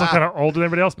thought he was Wow. kind of older than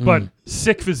everybody else, but Mm.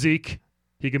 sick physique.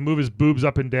 He can move his boobs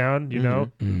up and down, you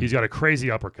know. Mm. He's got a crazy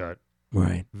uppercut.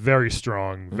 Right. Very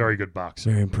strong, very good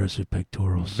boxer. Very impressive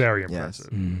pectorals. Very Yes.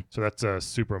 impressive. Mm. So that's a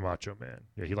Super Macho Man.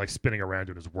 Yeah, he likes spinning around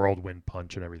doing his whirlwind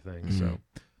punch and everything. Mm. So,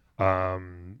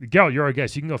 Gal, you're our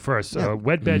guest. You can go first. Yeah.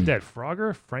 Wed, Bed, Mm. Dead,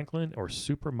 Frogger, Franklin, or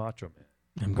Super Macho Man?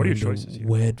 I'm What are your going choices to here?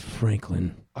 wed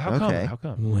Franklin. How come? Okay. How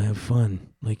come? We'll have fun.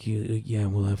 Like you, yeah,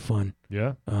 we'll have fun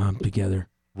Yeah, together.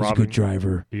 He's a Robin. good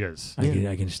driver. He is. Yeah.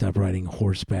 I can stop riding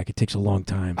horseback. It takes a long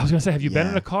time. I was gonna say, have you been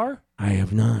in Yeah. a car? I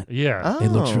have not. Yeah, Oh. It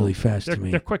looks really fast they're, to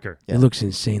me. they're quicker. Yeah. It looks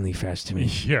insanely fast to me.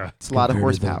 Yeah, It's a lot of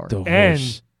compared to the- horsepower. the And-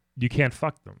 horse. you can't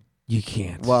fuck them. You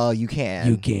can't. Well, you can.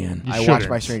 you can. You I watched My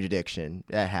shouldn't. Strange Addiction.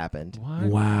 That happened. What?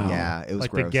 Wow. Yeah, it was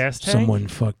Like gross. the gas tank. Someone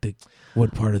fucked the.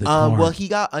 What part of the car? Well, he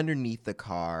got underneath the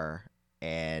car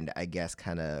and I guess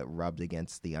kind of rubbed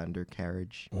against the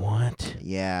undercarriage. What?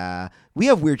 Yeah, we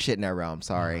have weird shit in our realm. Oh my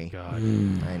Sorry, God.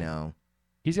 Mm. I know.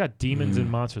 He's got demons and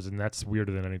monsters, and that's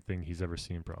weirder than anything he's ever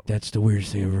seen, probably. That's the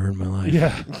weirdest thing I've ever heard in my life.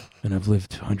 Yeah. And I've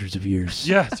lived hundreds of years.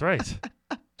 Yeah, that's right.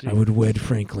 I would wed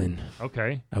Franklin.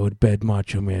 Okay. I would bed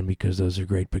Macho Man because those are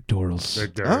great pictorials.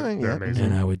 They're yeah. amazing.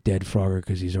 And I would dead Frogger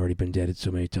because he's already been deaded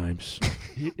so many times.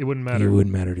 It wouldn't matter. It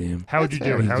wouldn't matter to him. How would you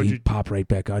That's do fair. it? How would He'd you? pop right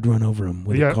back. I'd run over him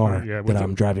with Yeah, a car yeah, that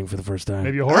I'm driving for the first time.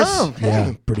 Maybe a horse? Oh, okay.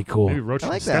 Yeah, pretty cool. Maybe Roach I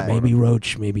would like step that. on Maybe him.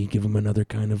 Roach. Maybe give him another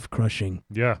kind of crushing.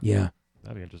 Yeah. Yeah,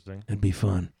 That'd be interesting. that'd be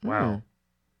fun. Wow. Hmm.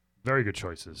 Very good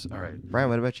choices. All right. Brian,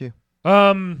 what about you?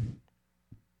 I'm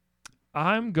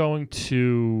going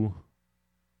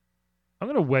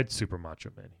to wed Super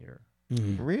Macho Man here.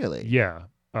 Really? Yeah.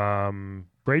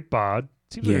 Great bod.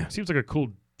 Yeah. Seems like a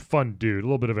cool, fun dude. A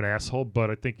little bit of an asshole, but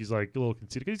I think he's like a little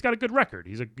conceited. He's got a good record.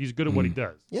 He's good at what he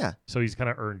does. Yeah. So he's kind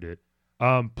of earned it.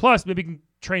 Plus, maybe he can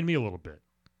train me a little bit.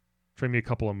 Train me a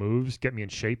couple of moves, get me in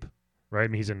shape. Right? I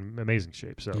mean, he's in amazing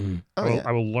shape. So Oh, I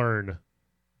yeah. will learn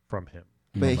from him.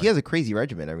 But he has a crazy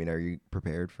regimen. I mean, are you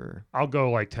prepared for? I'll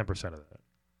go like 10% of that,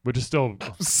 which is still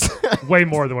way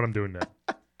more than what I'm doing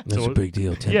now. That's So- a big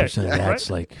deal. 10% Yeah, of that's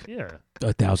right? like Yeah.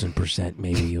 1,000%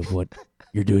 maybe of what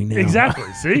you're doing now.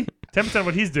 Exactly. See? 10% of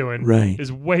what he's doing Right.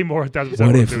 is way more 1,000%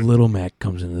 What what if I'm doing. Little Mac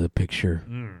comes into the picture?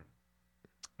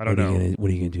 I don't What are know.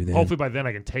 you gonna do then? Hopefully by then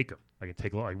I can take him. I can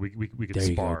take like we can there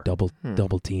you spar. go.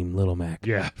 Double team Little Mac.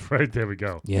 Yeah, right there we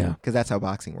go. Yeah. Because that's how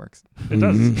boxing works. It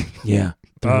does. Mhm. Yeah.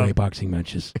 Three-way Um, boxing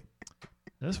matches.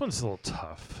 This one's a little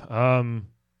tough.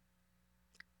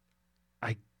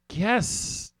 I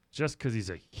guess just because he's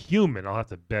a human, I'll have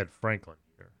to bed Franklin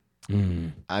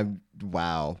here.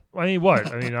 Wow. I mean,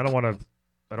 what? I mean, I don't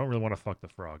really want to fuck the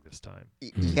frog this time.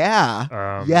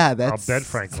 Yeah. Yeah. That's. I'll bed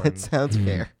Franklin. That sounds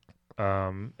fair.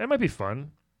 It might be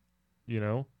fun, you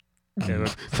know. Yeah,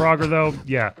 but Frogger though,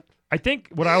 yeah. I think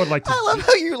what I would like to. I love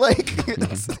how you're like. Hey,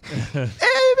 man,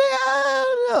 I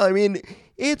don't know. I mean,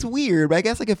 it's weird, but I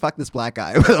guess I could fuck this black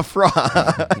guy with a frog.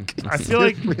 I feel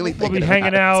like really we'll be thinking hanging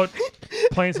about out,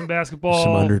 playing some basketball,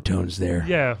 Some undertones there.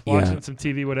 yeah, watching Yeah. some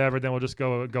TV, whatever. Then we'll just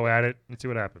go at it and see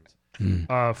what happens. Mm.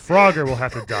 Frogger will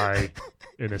have to die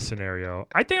in this scenario.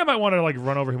 I think I might want to like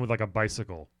run over him with like a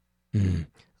bicycle. Mm.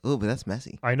 Oh, but that's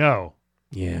messy. I know,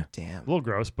 Yeah. a Damn. little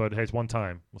gross, but hey, it's one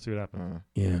time. We'll see what happens.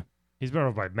 Yeah. He's been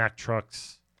over by Mack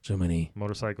trucks, So many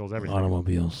motorcycles, everything.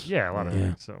 automobiles. Yeah, a lot of Yeah.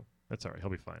 things. So that's all right. He'll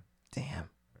be fine. Damn.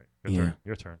 All right, Yeah.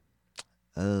 Your turn.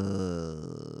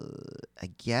 I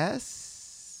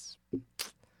guess.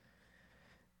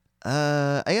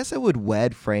 I guess I would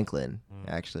wed Franklin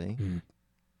actually, Mm.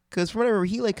 because from what I remember,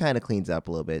 he like kind of cleans up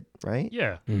a little bit, right?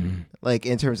 Yeah. Mm. Like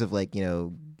in terms of like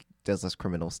does less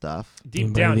criminal stuff. Deep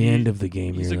And by down, the he- end of the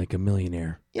game, he's you're a- like a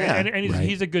millionaire. Yeah. and he's, Right.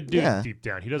 he's a good dude Yeah. deep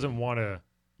down. He doesn't want to.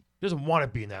 Doesn't want to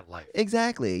be in that life.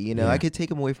 Exactly. Yeah. I could take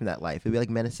him away from that life. It'd be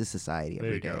like Menace to Society There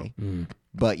every you go. day, Mm.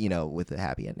 but with a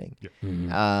happy ending.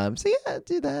 Mm. So yeah,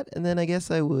 do that, and then I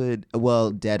guess I would.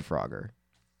 Dead Frogger.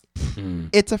 Mm.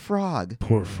 It's a frog.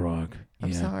 Poor frog. I'm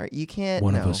Yeah. sorry, you can't.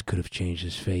 One no. of us could have changed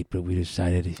his fate, but we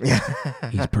decided he's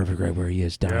Yeah. perfect right where he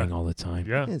is, dying all the time.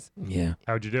 Yeah. He is. Yeah.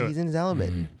 How'd you do He's it? in his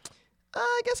element. Mm.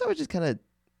 I guess I would just kind of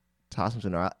toss him to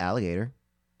an alligator.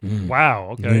 Mm. Wow.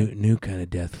 Okay. New kind of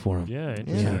death for him. Yeah.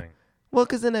 Interesting. Well,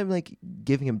 because then I'm like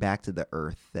giving him back to the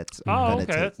earth. That's Oh, gonna okay,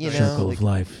 take, that's you nice. know, Circle like, of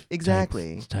life.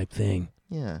 exactly. Type thing.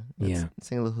 Yeah. Yeah.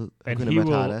 Sing a little And Hakuna he will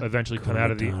Matata. eventually come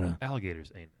out of the Matata.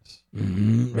 alligator's anus.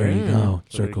 Mm-hmm. There you go.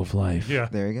 So Circle of life. Yeah.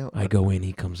 There you go. I go in,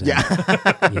 he comes out.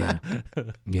 Yeah.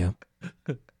 Yeah.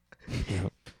 Yeah.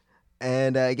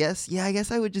 And I guess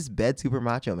I would just bed Super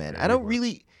Macho Man. Yeah, I don't you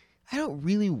would.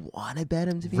 really want to bet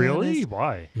him, to be Really? honest.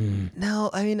 Why? Mm. No,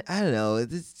 I mean, I don't know.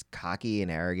 It's cocky and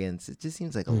arrogance. It just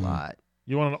seems like a lot.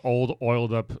 You want an old,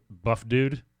 oiled up, buff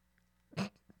dude,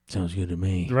 Sounds good to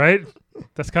me. right?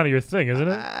 That's kind of your thing, isn't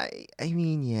it? I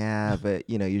mean, yeah, but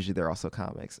usually they're also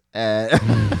comics.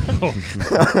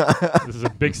 This is a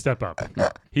big step up.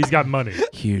 He's got money.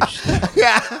 Huge stuff.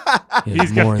 yeah, He He's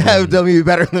has got- more have than, done me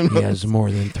better than he most. has more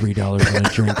than $3 on a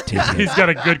drink ticket. He's got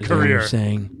a good Is that what you're career.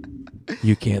 saying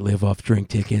you can't live off drink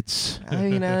tickets. I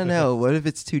mean, I don't know. What if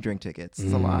it's 2 drink tickets?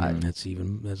 It's a lot. That's a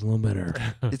little better.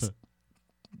 It's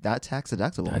not tax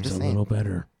deductible. I'm That's just a saying. little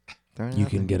better. Throwing it You out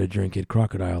can there. get a drink at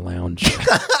Crocodile Lounge.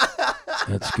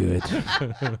 That's good.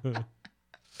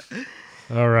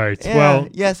 All right. Yeah, Well,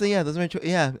 yeah. So yeah, those are my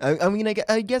yeah. I mean,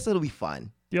 I guess it'll be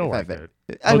fun. you'll if I like bet.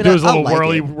 it. I He'll mean, do his I'll little like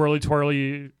whirly, it. whirly,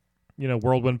 twirly,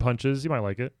 whirlwind punches. You might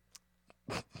like it.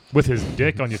 With his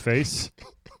dick on your face.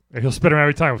 And he'll spit him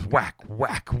every time. Whack,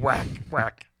 whack, whack,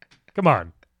 whack. Come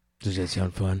on. Does that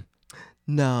sound fun?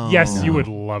 No. Yes, you No. would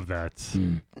love that.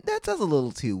 Mm. That sounds a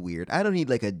little too weird. I don't need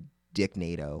like a dick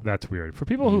NATO. That's weird. For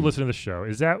people who listen to the show,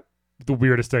 is that the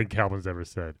weirdest thing Calvin's ever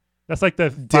said? That's like the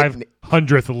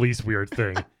 500th least weird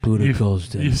thing. Booty calls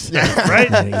day. You said, right?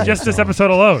 Yeah, Just this all.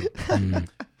 episode alone.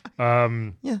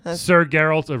 Yeah, that's, Sir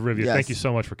Geralt of Rivia, Yes. thank you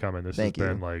so much for coming. This Thank has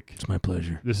been you. like, It's my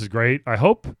pleasure. this is great. I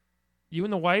hope you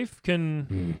and the wife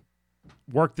can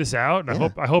work this out. And Yeah.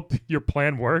 I hope your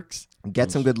plan works.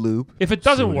 get some good lube. If it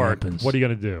doesn't what work, happens. what are you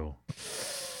gonna do?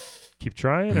 Keep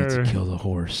trying, I need or to kill the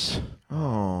horse.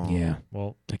 Oh, Yeah,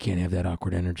 well, I can't have that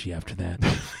awkward energy after that.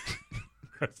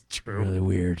 that's true. Really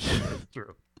weird. That's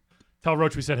true. Tell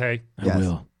Roach we said hey. I Yes.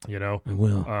 will. You know. I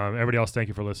will. Everybody else, thank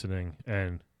you for listening,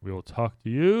 and we will talk to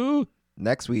you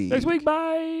next week. next week.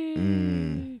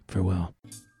 Bye. Farewell.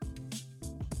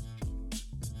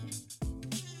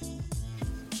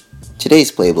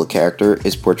 Today's playable character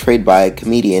is portrayed by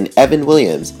comedian Evan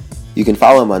Williams. You can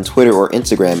follow him on Twitter or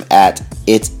Instagram at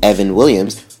It's Evan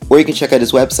Williams, or you can check out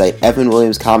his website,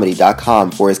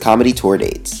 evanwilliamscomedy.com, for his comedy tour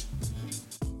dates.